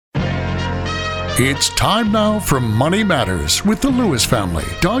It's time now for Money Matters with the Lewis family.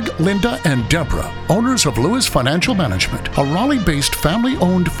 Doug, Linda, and Deborah, owners of Lewis Financial Management, a Raleigh-based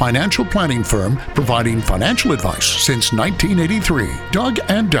family-owned financial planning firm providing financial advice since 1983. Doug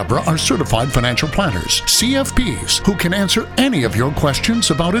and Deborah are certified financial planners, CFPs, who can answer any of your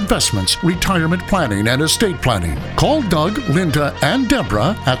questions about investments, retirement planning, and estate planning. Call Doug, Linda, and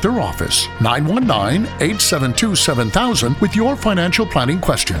Deborah at their office, 919-872-7000, with your financial planning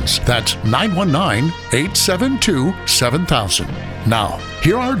questions. That's 919-872-7000. Now,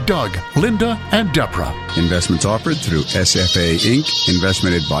 here are Doug, Linda, and Deborah. Investments offered through SFA Inc.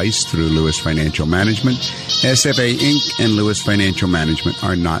 Investment advice through Lewis Financial Management. SFA Inc. and Lewis Financial Management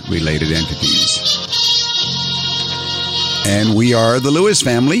are not related entities. And we are the Lewis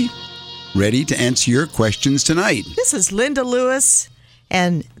family, ready to answer your questions tonight. This is Linda Lewis,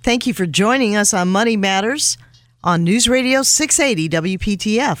 and thank you for joining us on Money Matters on News Radio 680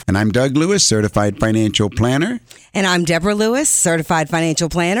 WPTF. And I'm Doug Lewis, certified financial planner. And I'm Deborah Lewis, certified financial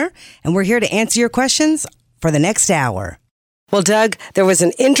planner. And we're here to answer your questions for the next hour. Well, Doug, there was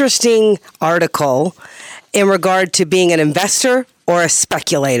an interesting article in regard to being an investor or a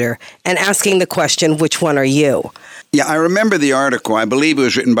speculator and asking the question, which one are you? Yeah, I remember the article. I believe it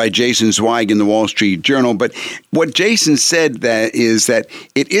was written by Jason Zweig in the Wall Street Journal. But what Jason said is that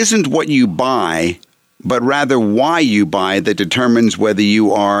it isn't what you buy, but rather why you buy that determines whether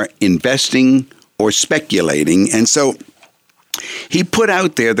you are investing or speculating. And so he put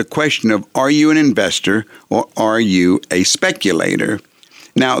out there the question of, are you an investor or are you a speculator?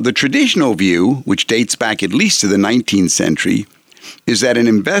 Now, the traditional view, which dates back at least to the 19th century, is that an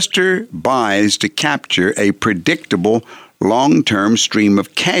investor buys to capture a predictable long-term stream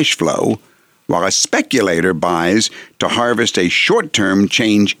of cash flow, while a speculator buys to harvest a short-term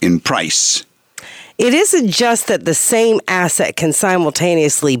change in price. It isn't just that the same asset can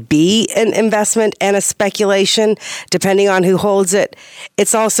simultaneously be an investment and a speculation, depending on who holds it.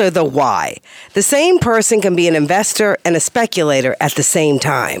 It's also the why. The same person can be an investor and a speculator at the same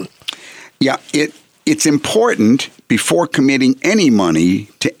time. Yeah, it's important before committing any money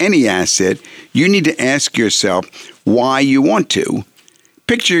to any asset, you need to ask yourself why you want to.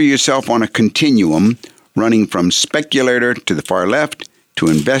 Picture yourself on a continuum running from speculator to the far left to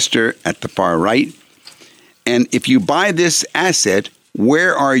investor at the far right. And if you buy this asset,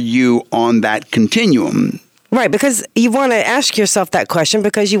 where are you on that continuum? Right, because you want to ask yourself that question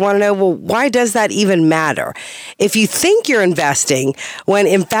because you want to know, well, why does that even matter? If you think you're investing when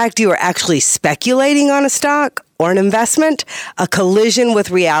in fact you are actually speculating on a stock or an investment, a collision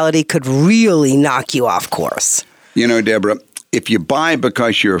with reality could really knock you off course. You know, Deborah, if you buy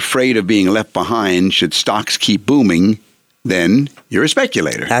because you're afraid of being left behind should stocks keep booming, then you're a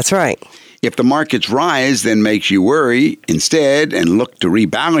speculator. That's right. If the markets rise, then makes you worry instead and look to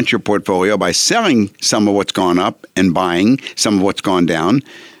rebalance your portfolio by selling some of what's gone up and buying some of what's gone down,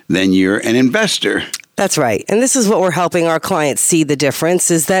 then you're an investor. That's right. And this is what we're helping our clients see the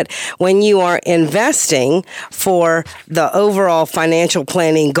difference is that when you are investing for the overall financial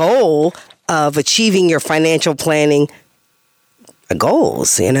planning goal of achieving your financial planning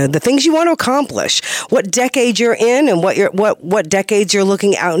goals, the things you want to accomplish, what decade you're in and what decades you're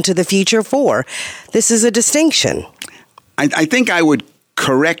looking out into the future for. This is a distinction. I think I would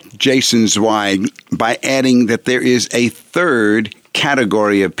correct Jason Zweig by adding that there is a third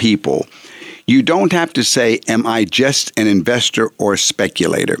category of people. You don't have to say, am I just an investor or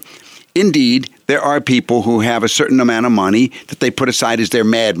speculator? Indeed, there are people who have a certain amount of money that they put aside as their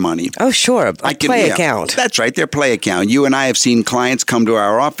mad money. Oh, sure. A play account. That's right, their play account. You and I have seen clients come to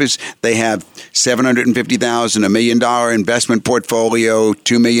our office. They have $750,000, $1 million investment portfolio,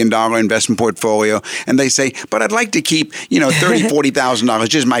 $2 million investment portfolio, and they say, but I'd like to keep, $30,000, $40,000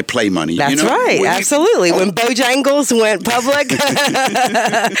 just my play money. That's right, absolutely. When Bojangles went public,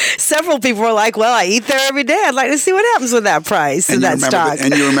 several people were like, well, I eat there every day. I'd like to see what happens with that price and that stock.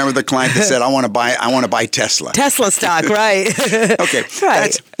 And you remember the client that said, I want to buy Tesla. Tesla stock, right. Okay.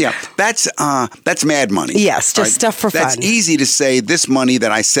 Right. That's mad money. Yes, just stuff for fun. That's easy to say this money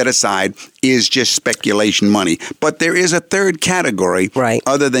that I set aside is just speculation money. But there is a third category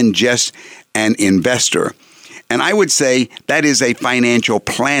other than just an investor. And I would say that is a financial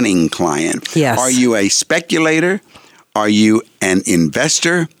planning client. Yes. Are you a speculator? Are you an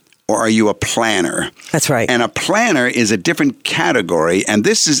investor? Or are you a planner? That's right. And a planner is a different category. And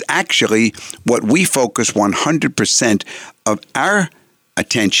this is actually what we focus 100% of our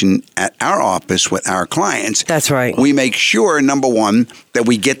attention at our office with our clients. That's right. We make sure, number one, that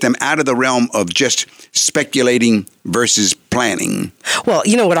we get them out of the realm of just speculating versus planning. Well,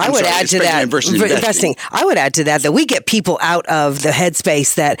 you know what I would add to that, investing. I would add to that we get people out of the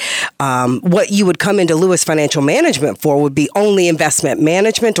headspace that what you would come into Lewis Financial Management for would be only investment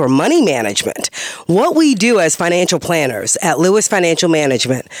management or money management. What we do as financial planners at Lewis Financial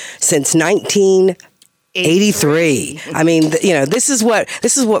Management since 1983. I mean, this is what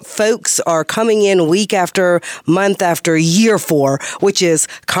folks are coming in week after month after year for, which is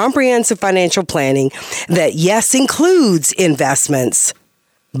comprehensive financial planning that, yes, includes investments,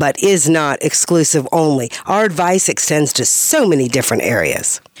 but is not exclusive only. Our advice extends to so many different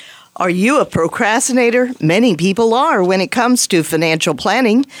areas. Are you a procrastinator? Many people are when it comes to financial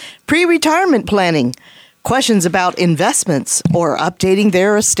planning, pre-retirement planning, questions about investments, or updating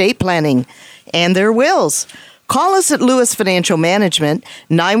their estate planning and their wills. Call us at Lewis Financial Management,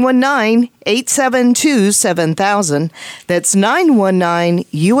 919-872-7000. That's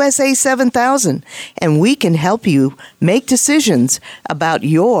 919-USA-7000. And we can help you make decisions about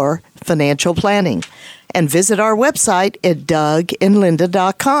your financial planning. And visit our website at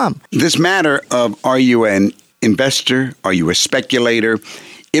DougandLinda.com. This matter of are you an investor, are you a speculator,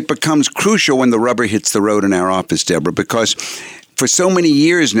 it becomes crucial when the rubber hits the road in our office, Deborah, because for so many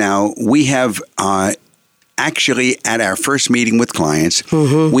years now, we have actually at our first meeting with clients,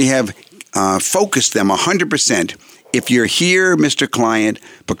 we have focused them 100%. If you're here, Mr. Client,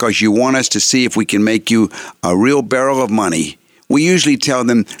 because you want us to see if we can make you a real barrel of money, we usually tell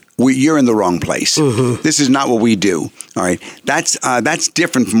them, you're in the wrong place. This is not what we do. All right. That's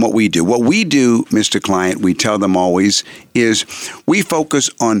different from what we do. What we do, Mr. Client, we tell them always, is we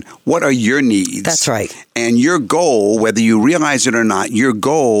focus on what are your needs. That's right. And your goal, whether you realize it or not, your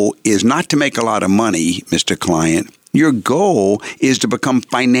goal is not to make a lot of money, Mr. Client. Your goal is to become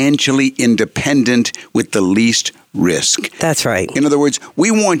financially independent with the least risk. That's right. In other words, we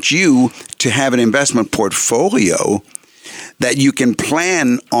want you to have an investment portfolio that you can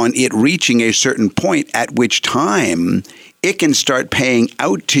plan on it reaching a certain point at which time it can start paying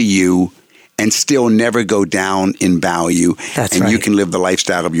out to you and still never go down in value. That's and right. You can live the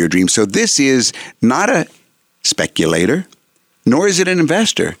lifestyle of your dreams. So this is not a speculator, nor is it an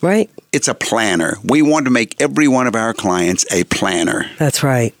investor. Right. It's a planner. We want to make every one of our clients a planner. That's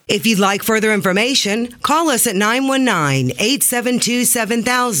right. If you'd like further information, call us at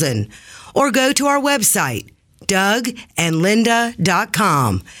 919-872-7000 or go to our website,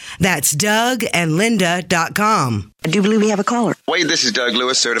 DougandLinda.com. That's DougandLinda.com. I do believe we have a caller. Wade, this is Doug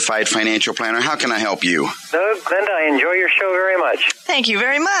Lewis, Certified Financial Planner. How can I help you? Doug, Linda, I enjoy your show very much. Thank you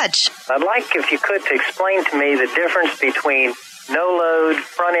very much. I'd like, if you could, to explain to me the difference between no-load,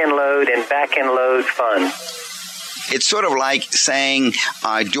 front-end load, and back-end load funds. It's sort of like saying,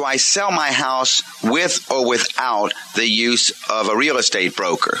 do I sell my house with or without the use of a real estate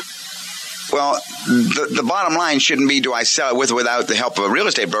broker? Well, the bottom line shouldn't be, do I sell it with or without the help of a real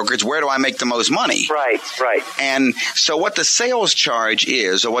estate broker? It's where do I make the most money? Right. And so what the sales charge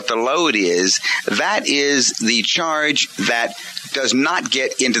is, or what the load is, that is the charge that does not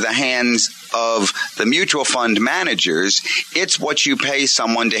get into the hands of the mutual fund managers. It's what you pay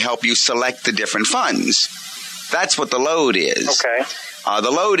someone to help you select the different funds. That's what the load is. Okay.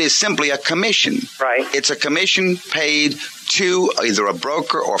 The load is simply a commission. Right. It's a commission paid to either a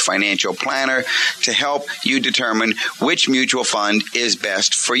broker or financial planner to help you determine which mutual fund is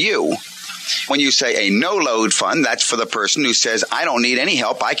best for you. When you say a no-load fund, that's for the person who says, I don't need any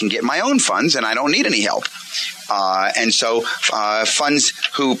help. I can get my own funds and I don't need any help. And so funds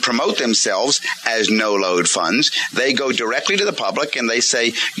who promote themselves as no-load funds, they go directly to the public and they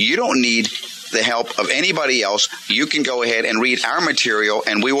say, you don't need the help of anybody else. You can go ahead and read our material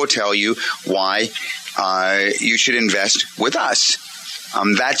and we will tell you why you should invest with us.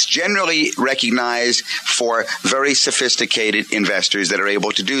 That's generally recognized for very sophisticated investors that are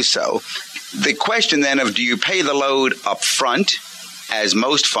able to do so. The question then of, do you pay the load up front, as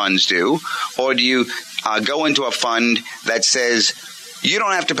most funds do, or do you go into a fund that says, you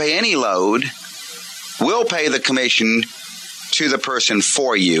don't have to pay any load, we'll pay the commission to the person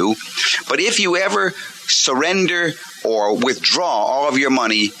for you, but if you ever surrender or withdraw all of your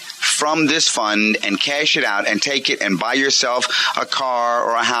money from this fund and cash it out and take it and buy yourself a car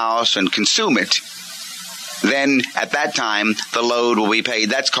or a house and consume it, then at that time the load will be paid.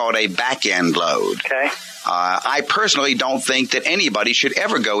 That's called a back-end load. Okay. I personally don't think that anybody should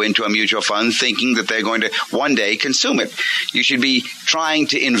ever go into a mutual fund thinking that they're going to one day consume it. You should be trying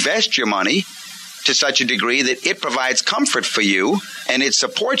to invest your money to such a degree that it provides comfort for you and it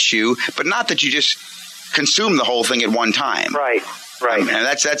supports you, but not that you just consume the whole thing at one time. Right. Right. And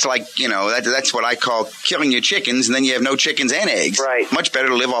that's like, that's what I call killing your chickens, and then you have no chickens and eggs. Right. Much better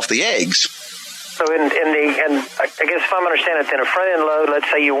to live off the eggs. So I guess if I'm understanding it, then a front-end load, let's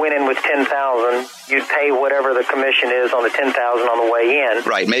say you went in with $10,000, you'd pay whatever the commission is on the $10,000 on the way in.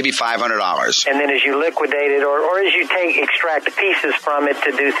 Right, maybe $500. And then as you liquidate it, or as you extract pieces from it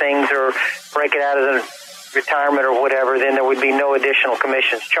to do things or break it out as a retirement or whatever, then there would be no additional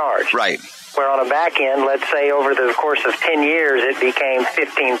commissions charged. Right. Where on a back end, let's say over the course of 10 years, it became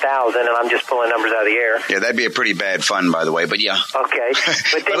 $15,000, and I'm just pulling numbers out of the air. Yeah, that'd be a pretty bad fund, by the way, but yeah. Okay.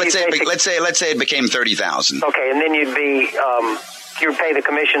 But then let's say it became $30,000. Okay, and then you'd pay the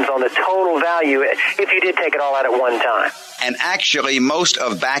commissions on the total value if you did take it all out at one time. And actually, most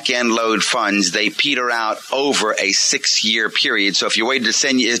of back-end load funds, they peter out over a 6-year period. So if you waited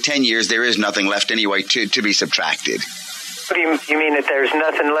 10 years, there is nothing left anyway to be subtracted. What do you mean that there's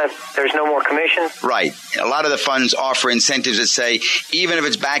nothing left? There's no more commission? Right. A lot of the funds offer incentives that say, even if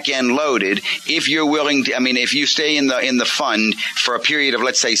it's back-end loaded, if you're willing to, if you stay in the fund for a period of,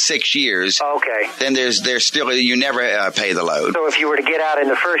 let's say, 6 years, okay, then there's still, you never pay the load. So if you were to get out in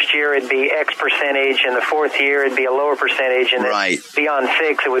the first year, it'd be X percentage, and the fourth year, it'd be a lower percentage, and then beyond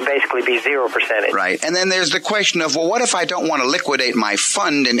 6, it would basically be 0%. Right. And then there's the question of, well, what if I don't want to liquidate my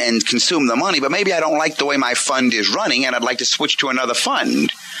fund and consume the money, but maybe I don't like the way my fund is running, and I'd like to switch to another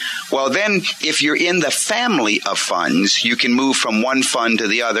fund? Well, then, if you're in the family of funds, you can move from one fund to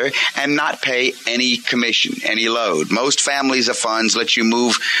the other and not pay any commission, any load. Most families of funds let you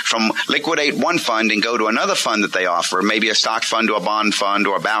liquidate one fund and go to another fund that they offer, maybe a stock fund to a bond fund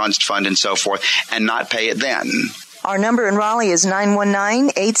or a balanced fund and so forth, and not pay it then. Our number in Raleigh is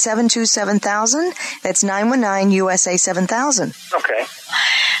 919-872-7000. That's 919-USA-7000. Okay.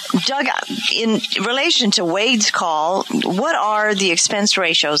 Doug, in relation to Wade's call, what are the expense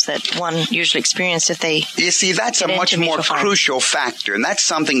ratios that one usually experiences if they You see, that's a much more crucial factor, and that's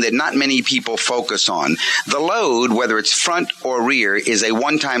something that not many people focus on. The load, whether it's front or rear, is a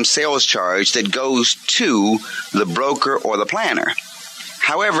one-time sales charge that goes to the broker or the planner.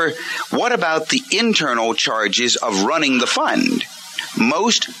 However, what about the internal charges of running the fund?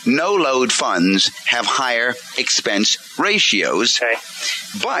 Most no-load funds have higher expense ratios,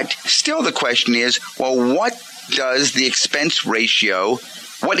 but still the question is, well, what does the expense ratio,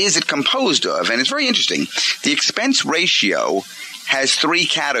 what is it composed of? And it's very interesting. The expense ratio has 3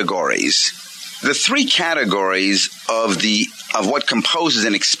 categories. The 3 categories of what composes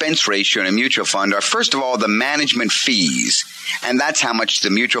an expense ratio in a mutual fund are, first of all, the management fees. And that's how much the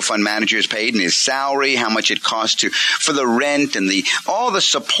mutual fund manager is paid in his salary, how much it costs for the rent and all the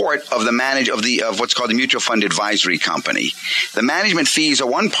support of of what's called the mutual fund advisory company. The management fees are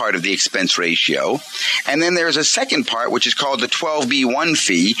one part of the expense ratio. And then there's a second part, which is called the 12B1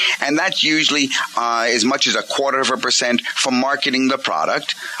 fee. And that's usually as much as 0.25% for marketing the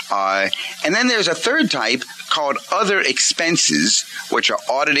product. And then there's a third type called other expenses, which are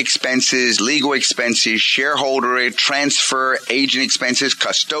audit expenses, legal expenses, shareholder transfer, agent expenses,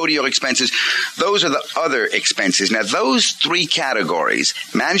 custodial expenses. Those are the other expenses. Now, those 3 categories,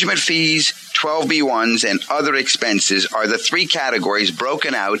 management fees, 12B1s, and other expenses, are the 3 categories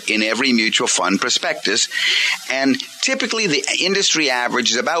broken out in every mutual fund prospectus. And typically, the industry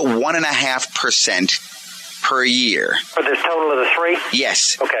average is about 1.5% per year. For the total of the 3?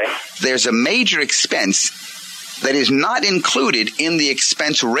 Yes. Okay. There's a major expense that is not included in the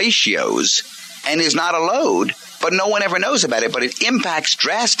expense ratios and is not a load, but no one ever knows about it, but it impacts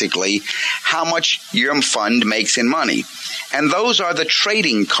drastically how much your fund makes in money. And those are the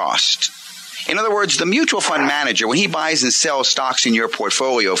trading costs. In other words, the mutual fund manager, when he buys and sells stocks in your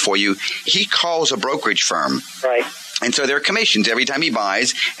portfolio for you, he calls a brokerage firm. Right. And so there are commissions every time he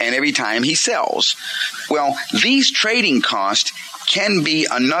buys and every time he sells. Well, these trading costs can be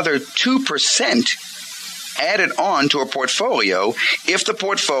another 2% added on to a portfolio if the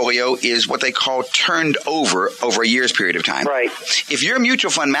portfolio is what they call turned over a year's period of time. Right. If your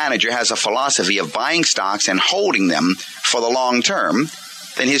mutual fund manager has a philosophy of buying stocks and holding them for the long term,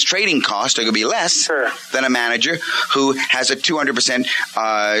 then his trading costs are going to be less than a manager who has a 200%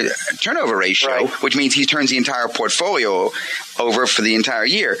 turnover ratio, which means he turns the entire portfolio over for the entire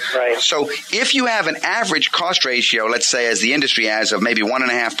year. Right. So if you have an average cost ratio, let's say as the industry has, of maybe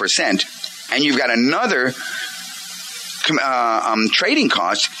 1.5%, and you've got another trading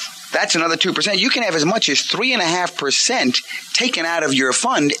cost, that's another 2%. You can have as much as 3.5% taken out of your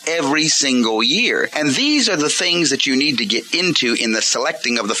fund every single year. And these are the things that you need to get into in the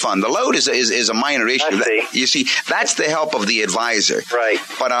selecting of the fund. The load is a minor issue. You see, that's the help of the advisor. Right.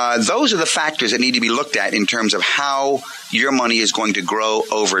 But those are the factors that need to be looked at in terms of how your money is going to grow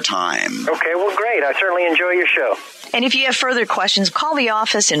over time. Okay, well, great. I certainly enjoy your show. And if you have further questions, call the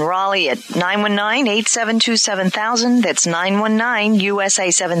office in Raleigh at 919-872-7000. That's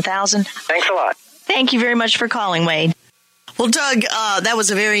 919-USA-7000. Thanks a lot. Thank you very much for calling, Wade. Well, Doug, that was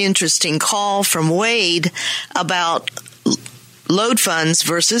a very interesting call from Wade about load funds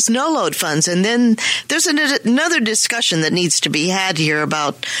versus no load funds. And then there's another discussion that needs to be had here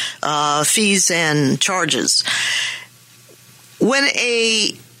about fees and charges. When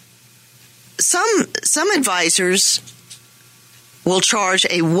some advisors will charge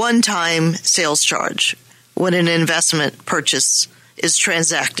a one-time sales charge when an investment purchase is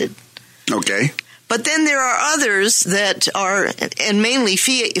transacted. Okay. But then there are others that are, and mainly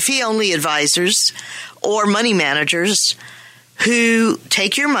fee-only advisors or money managers, who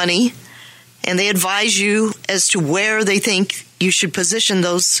take your money and they advise you as to where they think you should position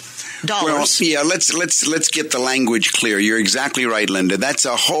those dollars. Well, yeah, let's get the language clear. You're exactly right, Linda. That's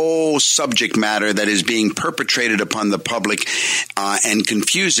a whole subject matter that is being perpetrated upon the public and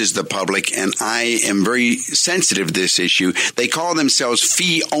confuses the public, and I am very sensitive to this issue. They call themselves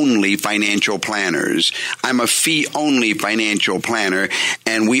fee-only financial planners. I'm a fee-only financial planner,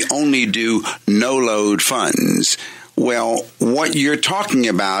 and we only do no-load funds. Well, what you're talking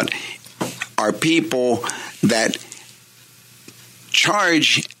about are people that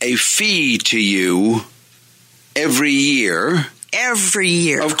charge a fee to you every year. Every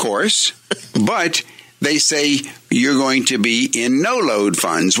year. Of course. But they say you're going to be in no-load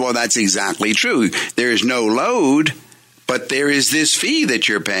funds. Well, that's exactly true. There is no load, but there is this fee that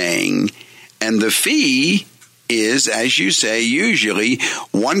you're paying. And the fee is, as you say, usually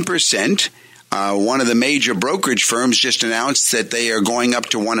 1%. One of the major brokerage firms just announced that they are going up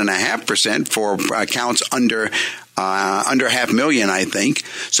to 1.5% for accounts under $500,000, I think.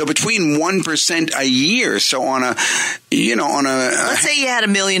 So between 1% a year. So let's say you had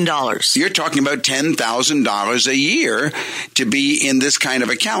 $1 million. You're talking about $10,000 a year to be in this kind of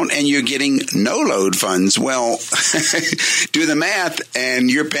account, and you're getting no load funds. Well, do the math, and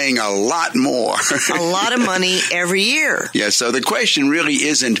you're paying a lot more. A lot of money every year. Yeah. So the question really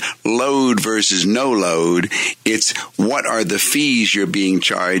isn't load versus no load. It's what are the fees you're being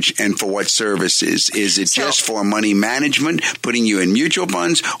charged, and for what services? Is it just for money management, putting you in mutual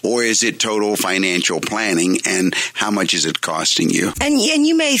funds, or is it total financial planning, and how much is it costing you? And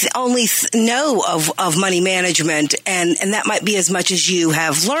you may only know of money management, and that might be as much as you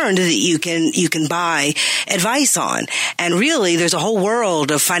have learned that you can buy advice on. And really, there's a whole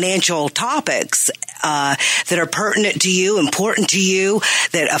world of financial topics that are pertinent to you, important to you,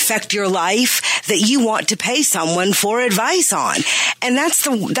 that affect your life, that you want to pay someone for advice on. And that's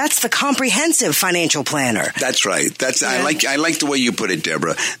the comprehensive financial planner. That's right. I like the way you put it,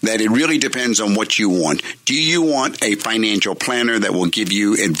 Deborah, that it really depends on what you want. Do you want a financial planner that will give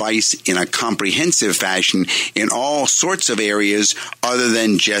you advice in a comprehensive fashion in all sorts of areas other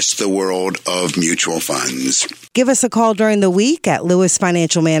than just the world of mutual funds? Give us a call during the week at Lewis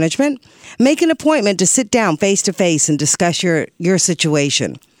Financial Management. Make an appointment to sit down face-to-face and discuss your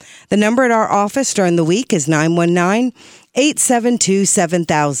situation. The number at our office during the week is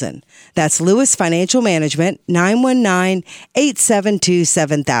 919-872-7000. That's Lewis Financial Management,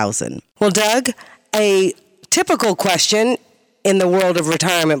 919-872-7000. Well, Doug, a typical question in the world of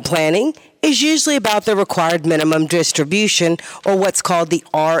retirement planning is usually about the required minimum distribution, or what's called the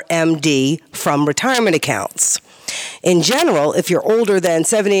RMD, from retirement accounts. In general, if you're older than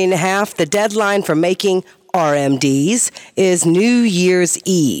 70 and a half, the deadline for making RMDs is New Year's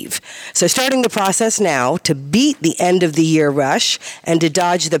Eve. So starting the process now to beat the end of the year rush and to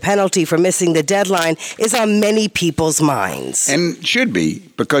dodge the penalty for missing the deadline is on many people's minds. And should be,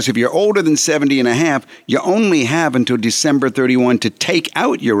 because if you're older than 70 and a half, you only have until December 31 to take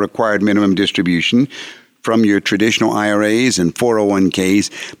out your required minimum distribution from your traditional IRAs and 401ks,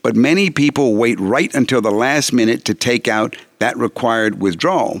 but many people wait right until the last minute to take out that required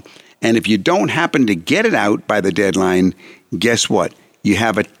withdrawal. And if you don't happen to get it out by the deadline, guess what? You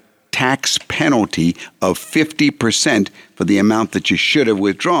have a tax penalty of 50% for the amount that you should have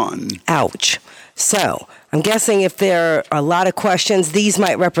withdrawn. Ouch. So, I'm guessing if there are a lot of questions, these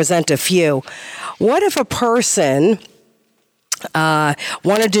might represent a few. What if a person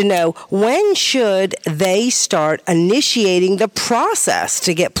wanted to know, when should they start initiating the process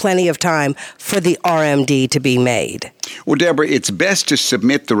to get plenty of time for the RMD to be made? Well, Deborah, it's best to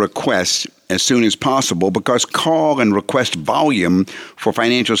submit the request as soon as possible because call and request volume for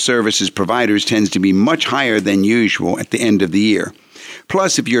financial services providers tends to be much higher than usual at the end of the year.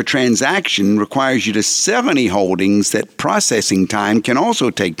 Plus, if your transaction requires you to sell any holdings, that processing time can also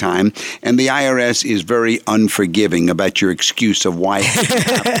take time, and the IRS is very unforgiving about your excuse of why it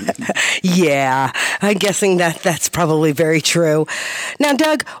happened. Yeah, I'm guessing that's probably very true. Now,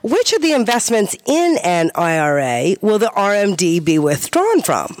 Doug, which of the investments in an IRA will the RMD be withdrawn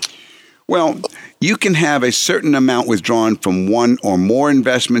from? Well, you can have a certain amount withdrawn from one or more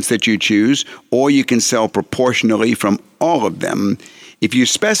investments that you choose, or you can sell proportionally from all of them. If you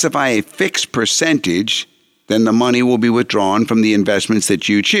specify a fixed percentage, then the money will be withdrawn from the investments that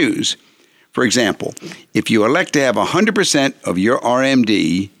you choose. For example, if you elect to have 100% of your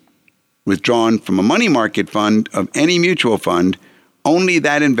RMD withdrawn from a money market fund of any mutual fund, only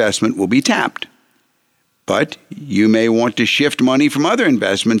that investment will be tapped. But you may want to shift money from other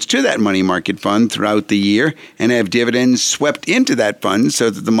investments to that money market fund throughout the year and have dividends swept into that fund so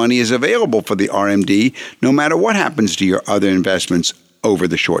that the money is available for the RMD no matter what happens to your other investments over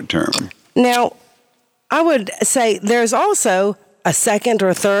the short term. Now, I would say there's also a second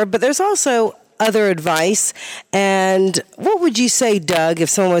or third, but there's also other advice. And what would you say, Doug, if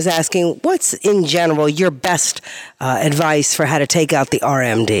someone was asking, what's in general your best advice for how to take out the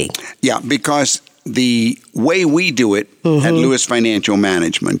RMD? Yeah, because the way we do it at Lewis Financial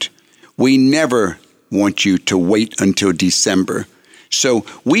Management, we never want you to wait until December. So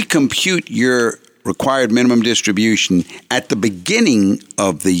we compute your required minimum distribution at the beginning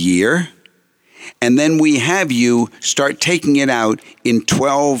of the year, and then we have you start taking it out in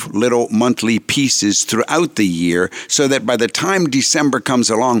 12 little monthly pieces throughout the year so that by the time December comes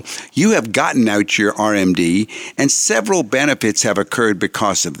along, you have gotten out your RMD, and several benefits have occurred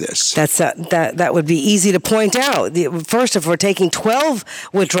because of this. That would be easy to point out. First, if we're taking 12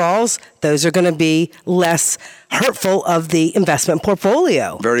 withdrawals, those are going to be less hurtful of the investment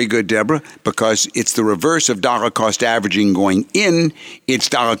portfolio. Very good, Deborah, because it's the reverse of dollar cost averaging going in, it's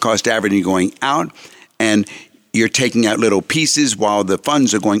dollar cost averaging going out, and you're taking out little pieces while the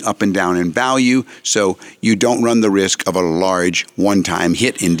funds are going up and down in value, so you don't run the risk of a large one-time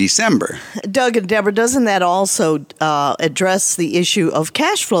hit in December. Doug and Deborah, doesn't that also address the issue of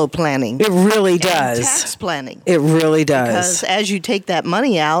cash flow planning? It really does. And tax planning. It really does. Because as you take that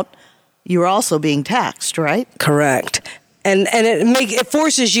money out, you're also being taxed, right? Correct. And it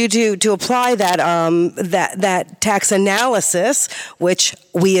forces you to apply that tax analysis, which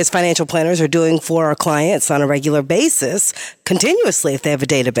we as financial planners are doing for our clients on a regular basis, continuously if they have a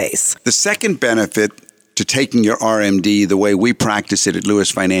database. The second benefit to taking your RMD the way we practice it at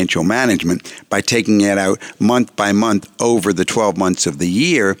Lewis Financial Management, by taking it out month by month over the 12 months of the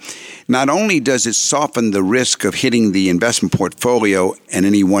year, not only does it soften the risk of hitting the investment portfolio in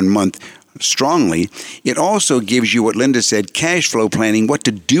any 1 month strongly, it also gives you what Linda said, cash flow planning, what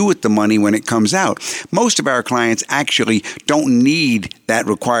to do with the money when it comes out. Most of our clients actually don't need that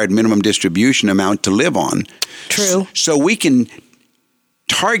required minimum distribution amount to live on. True. So we can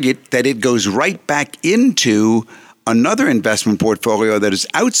target that it goes right back into another investment portfolio that is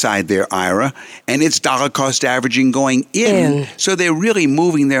outside their IRA, and it's dollar cost averaging going in. So they're really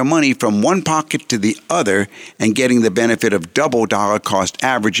moving their money from one pocket to the other and getting the benefit of double dollar cost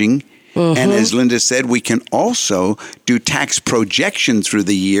averaging. And as Linda said, we can also do tax projection through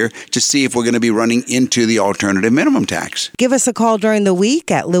the year to see if we're going to be running into the alternative minimum tax. Give us a call during the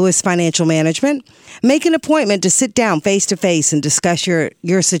week at Lewis Financial Management. Make an appointment to sit down face-to-face and discuss your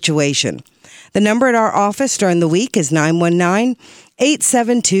situation. The number at our office during the week is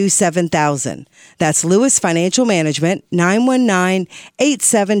 919-872-7000. That's Lewis Financial Management,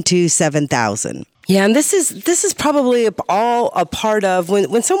 919-872-7000. Yeah, and this is probably all a part of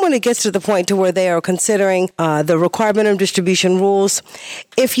when someone gets to the point to where they are considering the required minimum distribution rules.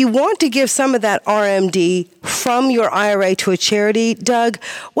 If you want to give some of that RMD from your IRA to a charity, Doug,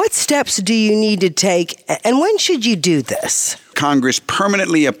 what steps do you need to take, and when should you do this? Congress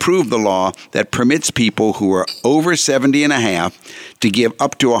permanently approved the law that permits people who are over 70 and a half to give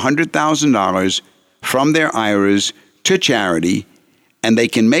up to $100,000 from their IRAs to charity, and they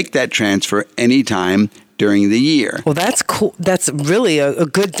can make that transfer anytime during the year. Well, that's cool. That's really a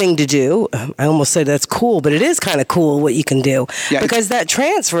good thing to do. I almost said that's cool, but it is kind of cool what you can do. Yeah, because that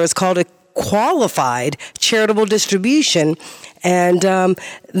transfer is called a qualified charitable distribution, and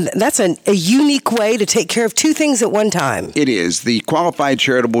that's a unique way to take care of two things at one time. It is. The qualified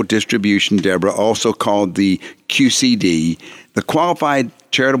charitable distribution, Deborah, also called the QCD, The qualified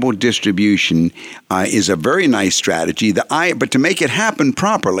charitable distribution is a very nice strategy. But to make it happen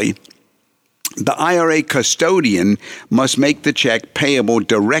properly, the IRA custodian must make the check payable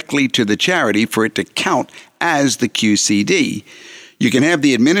directly to the charity for it to count as the QCD. You can have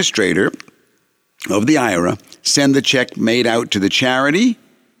the administrator of the IRA send the check made out to the charity,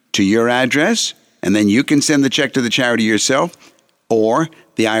 to your address, and then you can send the check to the charity yourself, or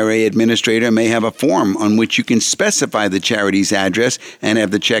the IRA administrator may have a form on which you can specify the charity's address and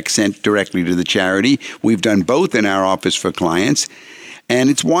have the check sent directly to the charity. We've done both in our office for clients. And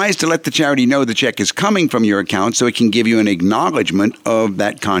it's wise to let the charity know the check is coming from your account so it can give you an acknowledgement of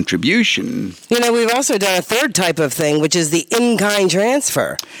that contribution. We've also done a third type of thing, which is the in-kind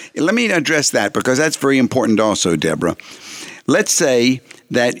transfer. Let me address that because that's very important also, Deborah. Let's say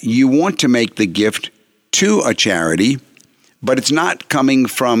that you want to make the gift to a charity, but it's not coming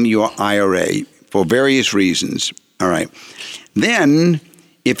from your IRA for various reasons. All right. Then,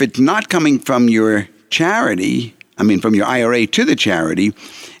 if it's not coming from your charity, from your IRA to the charity,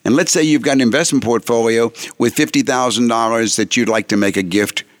 and let's say you've got an investment portfolio with $50,000 that you'd like to make a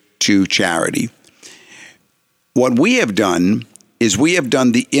gift to charity. What we have done is we have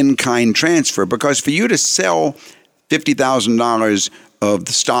done the in-kind transfer, because for you to sell $50,000 of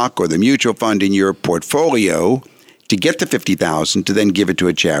the stock or the mutual fund in your portfolio to get the $50,000 to then give it to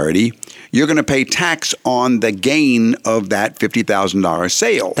a charity, you're going to pay tax on the gain of that $50,000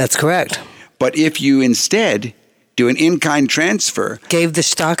 sale. That's correct. But if you instead do an in-kind transfer, gave the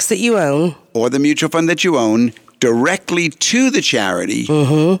stocks that you own or the mutual fund that you own directly to the charity,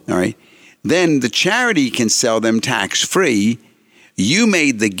 all right, then the charity can sell them tax-free. You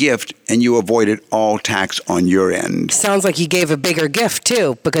made the gift and you avoided all tax on your end. Sounds like you gave a bigger gift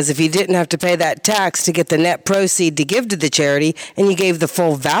too, because if you didn't have to pay that tax to get the net proceed to give to the charity and you gave the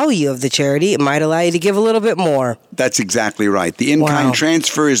full value of the charity, it might allow you to give a little bit more. That's exactly right. The in-kind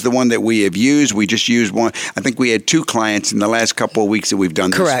transfer is the one that we have used. We just used one. I think we had 2 clients in the last couple of weeks that we've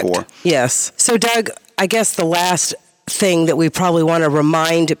done Correct. This for. Yes. So Doug, I guess the last thing that we probably want to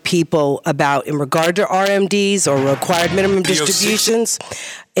remind people about in regard to RMDs or required minimum distributions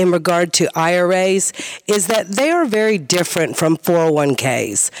in regard to IRAs is that they are very different from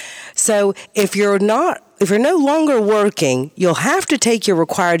 401ks. So if you're no longer working, you'll have to take your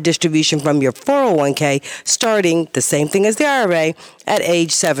required distribution from your 401k starting the same thing as the IRA at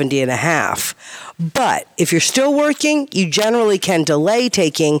age 70 and a half. But if you're still working, you generally can delay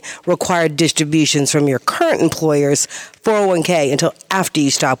taking required distributions from your current employer's 401k until after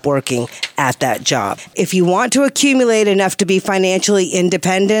you stop working at that job. If you want to accumulate enough to be financially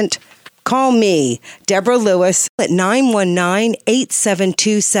independent, call me, Deborah Lewis, at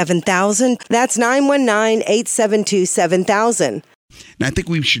 919-872-7000. That's 919-872-7000. Now, I think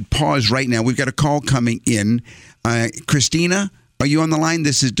we should pause right now. We've got a call coming in. Christina, are you on the line?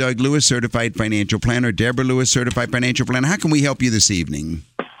 This is Doug Lewis, Certified Financial Planner. Deborah Lewis, Certified Financial Planner. How can we help you this evening?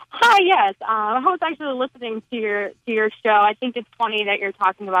 Hi, yes. I was actually listening to your show. I think it's funny that you're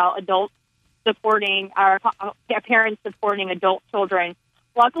talking about adults supporting, or parents supporting adult children.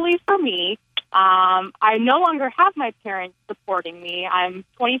 Luckily for me, I no longer have my parents supporting me. I'm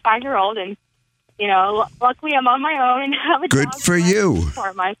 25-year-old, and luckily I'm on my own and have a Good job for you.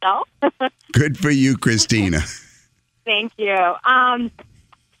 For myself. Good for you, Christina. Thank you.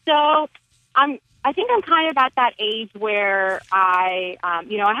 So I think I'm kind of at that age where I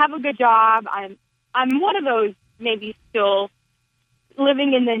have a good job. I'm one of those maybe still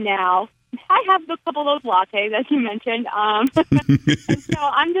living in the now. I have a couple of those lattes, as you mentioned. And so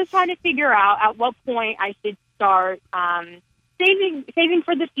I'm just trying to figure out at what point I should start saving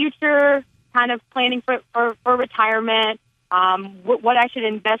for the future, kind of planning for retirement. What I should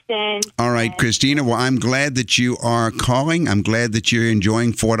invest in. All right, Christina. Well, I'm glad that you are calling. I'm glad that you're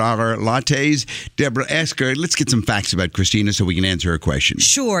enjoying $4 lattes. Deborah, ask her. Let's get some facts about Christina so we can answer her question.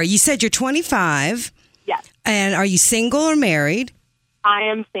 Sure. You said you're 25. Yes. And are you single or married? I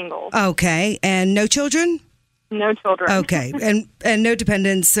am single. Okay. And no children? No children. Okay. and no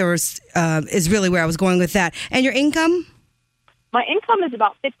dependents is really where I was going with that. And your income? My income is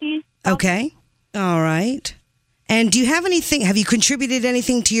about $50,000. Okay. All right. And do you have anything? Have you contributed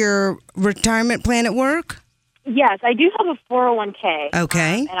anything to your retirement plan at work? Yes, I do have a 401k.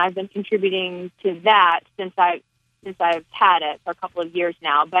 Okay. And I've been contributing to that since I've had it for a couple of years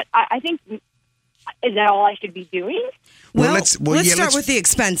now. But I think, is that all I should be doing? Well, let's start with the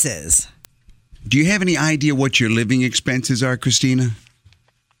expenses. Do you have any idea what your living expenses are, Christina?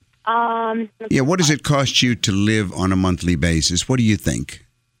 What does it cost you to live on a monthly basis? What do you think?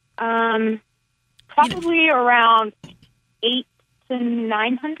 Probably around $800 to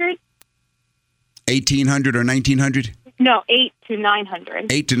 $900. $1,800 or $1,900? No, $800 to $900.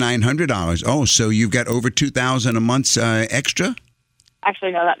 $800 to $900. Oh, so you've got over $2,000 a month extra?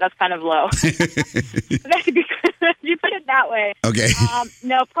 Actually, no, that's kind of low. You put it that way. Okay.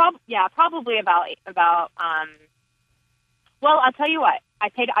 No, probably about. Well, I'll tell you what. I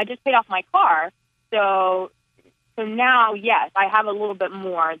just paid off my car, so now, yes, I have a little bit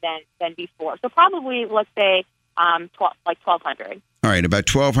more than before. So probably, let's say, $1,200. All right, about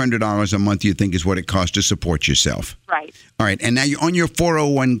 $1,200 a month you think is what it costs to support yourself. Right. All right, and now you're on your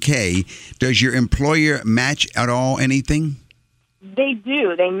 401k. Does your employer match at all anything? They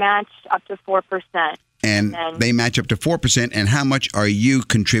do. They match up to 4%. And they match up to 4%. And how much are you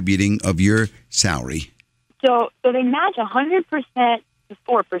contributing of your salary? So they match 100% to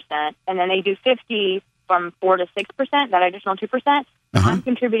 4%, and then they do 50 from 4 to 6%. That additional 2%. I'm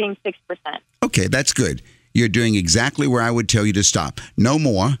contributing 6%. Okay, that's good. You're doing exactly where I would tell you to stop. No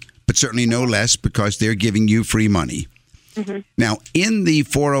more, but certainly no less, because they're giving you free money. Mm-hmm. Now, in the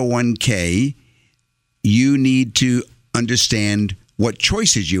 401k, you need to understand what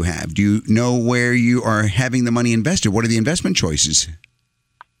choices you have. Do you know where you are having the money invested? What are the investment choices?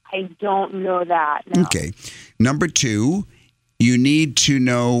 I don't know that. No. Okay. Number 2, you need to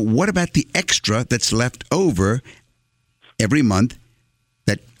know what about the extra that's left over every month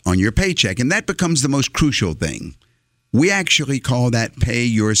on your paycheck, and that becomes the most crucial thing. We actually call that pay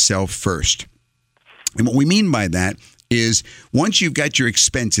yourself first. And what we mean by that is once you've got your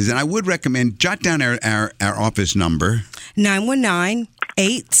expenses, and I would recommend jot down our office number.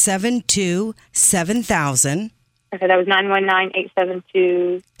 919-872-7000. Okay, that was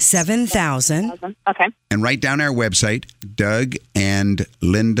 919-872... 7000. Okay. And write down our website,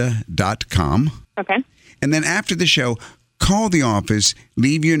 DougAndLinda.com. Okay. And then after the show, call the office,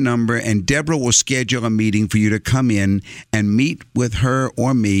 leave your number, and Deborah will schedule a meeting for you to come in and meet with her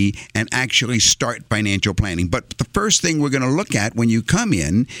or me and actually start financial planning. But the first thing we're going to look at when you come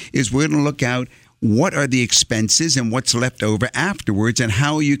in is we're going to look at what are the expenses and what's left over afterwards and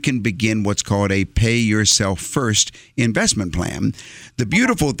how you can begin what's called a pay yourself first investment plan. The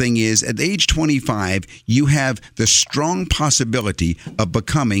beautiful thing is at age 25, you have the strong possibility of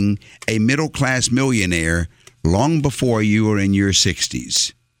becoming a middle-class millionaire long before you are in your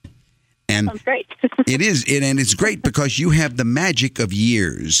 60s. And sounds great. It is, and it's great because you have the magic of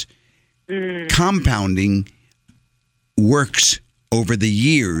years. Compounding works over the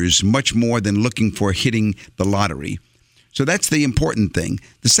years much more than looking for hitting the lottery. So that's the important thing.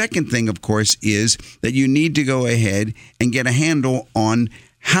 The second thing, of course, is that you need to go ahead and get a handle on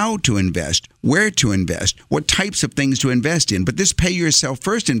how to invest, where to invest, what types of things to invest in. But this pay yourself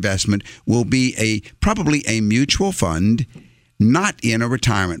first investment will be probably a mutual fund, not in a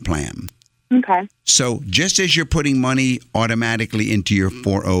retirement plan. Okay. So just as you're putting money automatically into your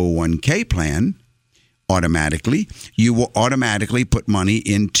 401k plan, automatically, you will automatically put money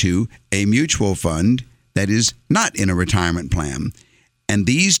into a mutual fund that is not in a retirement plan. And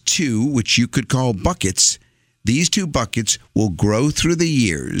these two, which you could call buckets, these two buckets will grow through the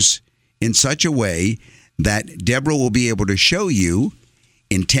years in such a way that Deborah will be able to show you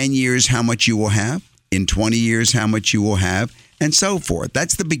in 10 years how much you will have, in 20 years how much you will have, and so forth.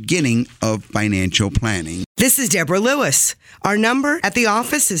 That's the beginning of financial planning. This is Deborah Lewis. Our number at the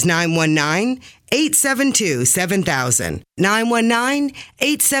office is 919-872-7000.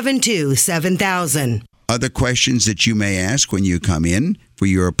 919-872-7000. Other questions that you may ask when you come in for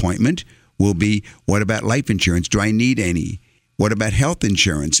your appointment will be, what about life insurance? Do I need any? What about health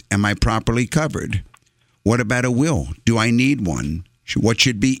insurance? Am I properly covered? What about a will? Do I need one? What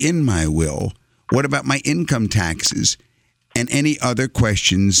should be in my will? What about my income taxes? And any other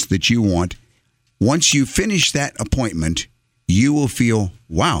questions that you want. Once you finish that appointment, you will feel,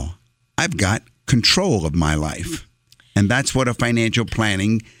 wow, I've got control of my life. And that's what a financial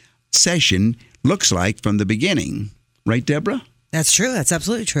planning session looks like from the beginning. Right, Deborah? That's true. That's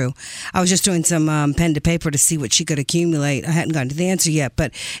absolutely true. I was just doing some pen to paper to see what she could accumulate. I hadn't gotten to the answer yet,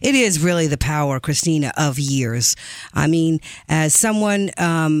 but it is really the power, Christina, of years. I mean, as someone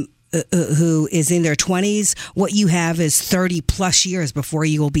who is in their 20s, what you have is 30 plus years before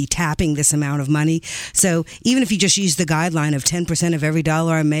you will be tapping this amount of money. So even if you just use the guideline of 10% of every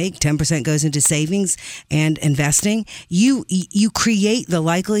dollar I make, 10% goes into savings and investing, you create the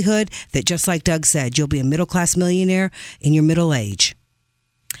likelihood that, just like Doug said, you'll be a middle-class millionaire in your middle age.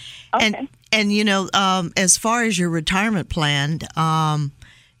 Okay. And you know, as far as your retirement plan,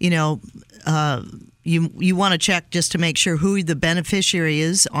 you want to check just to make sure who the beneficiary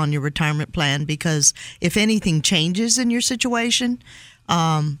is on your retirement plan, because if anything changes in your situation,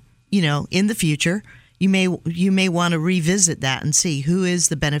 in the future, you may want to revisit that and see who is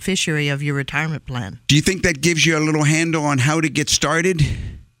the beneficiary of your retirement plan. Do you think that gives you a little handle on how to get started?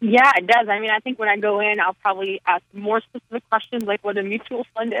 Yeah, it does. I mean, I think when I go in, I'll probably ask more specific questions like what a mutual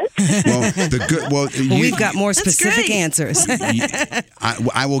fund is. We've got more specific answers.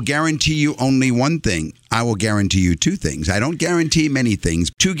 I will guarantee you only one thing. I will guarantee you two things. I don't guarantee many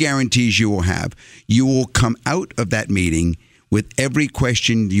things. Two guarantees you will have. You will come out of that meeting with every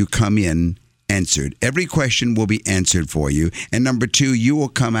question you come in answered. Every question will be answered for you. And number two, you will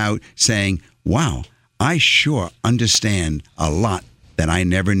come out saying, wow, I sure understand a lot that I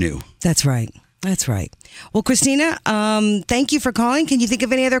never knew. That's right. That's right. Well, Christina, thank you for calling. Can you think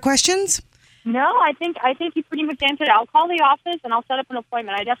of any other questions? No, I think you pretty much answered it. I'll call the office and I'll set up an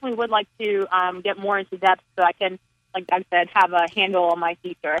appointment. I definitely would like to get more into depth so I can, like Doug said, have a handle on my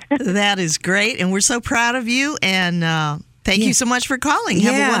future. That is great, and we're so proud of you, and thank you so much for calling.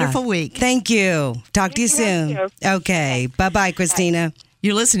 Have a wonderful week. Thank you. Talk to you soon. Okay. Bye-bye, Christina.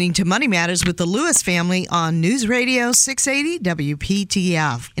 You're listening to Money Matters with the Lewis family on News Radio 680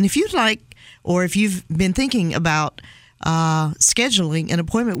 WPTF. And if you'd like, or if you've been thinking about scheduling an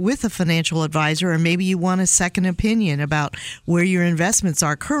appointment with a financial advisor, or maybe you want a second opinion about where your investments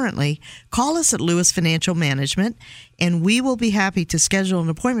are currently, call us at Lewis Financial Management, and we will be happy to schedule an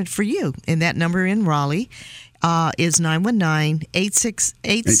appointment for you. And that number in Raleigh is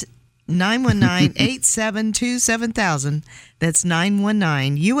 919-872-7000. That's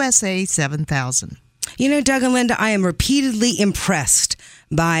 919-USA-7000. You know, Doug and Linda, I am repeatedly impressed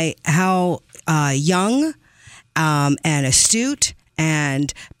by how young and astute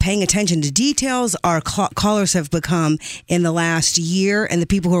and paying attention to details our callers have become in the last year, and the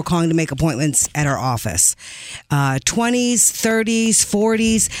people who are calling to make appointments at our office. 20s, 30s,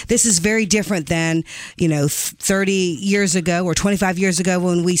 40s. This is very different than, 30 years ago or 25 years ago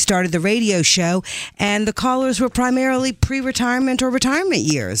when we started the radio show, and the callers were primarily pre-retirement or retirement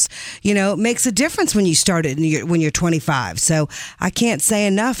years. It makes a difference when you start it when you're 25. So I can't say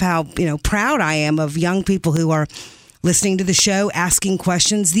enough how, proud I am of young people who are listening to the show, asking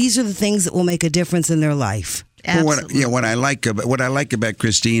questions. These are the things that will make a difference in their life. Absolutely. What I like about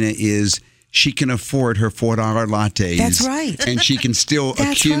Christina is she can afford her $4 lattes. That's right. And she can still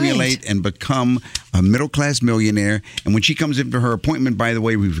accumulate and become a middle-class millionaire. And when she comes in for her appointment, by the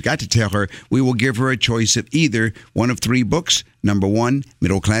way, we forgot to tell her, we will give her a choice of either one of three books. Number 1,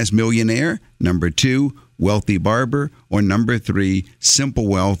 Middle-Class Millionaire. Number 2, Wealthy Barber. Or number 3, Simple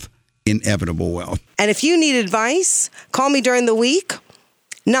Wealth, Inevitable Wealth. And if you need advice, call me during the week,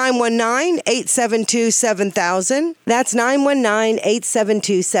 919-872-7000. That's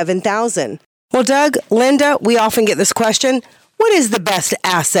 919-872-7000. Well, Doug, Linda, we often get this question. What is the best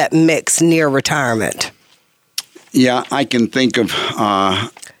asset mix near retirement? Yeah, I can think of...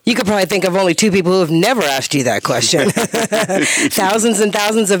 You could probably think of only two people who have never asked you that question. Thousands and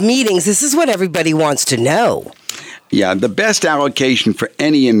thousands of meetings. This is what everybody wants to know. Yeah, the best allocation for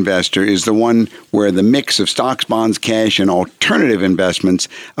any investor is the one where the mix of stocks, bonds, cash, and alternative investments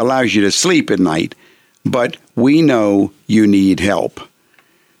allows you to sleep at night. But we know you need help.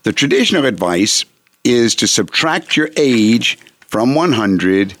 The traditional advice is to subtract your age from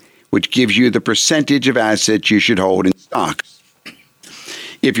 100, which gives you the percentage of assets you should hold in stocks.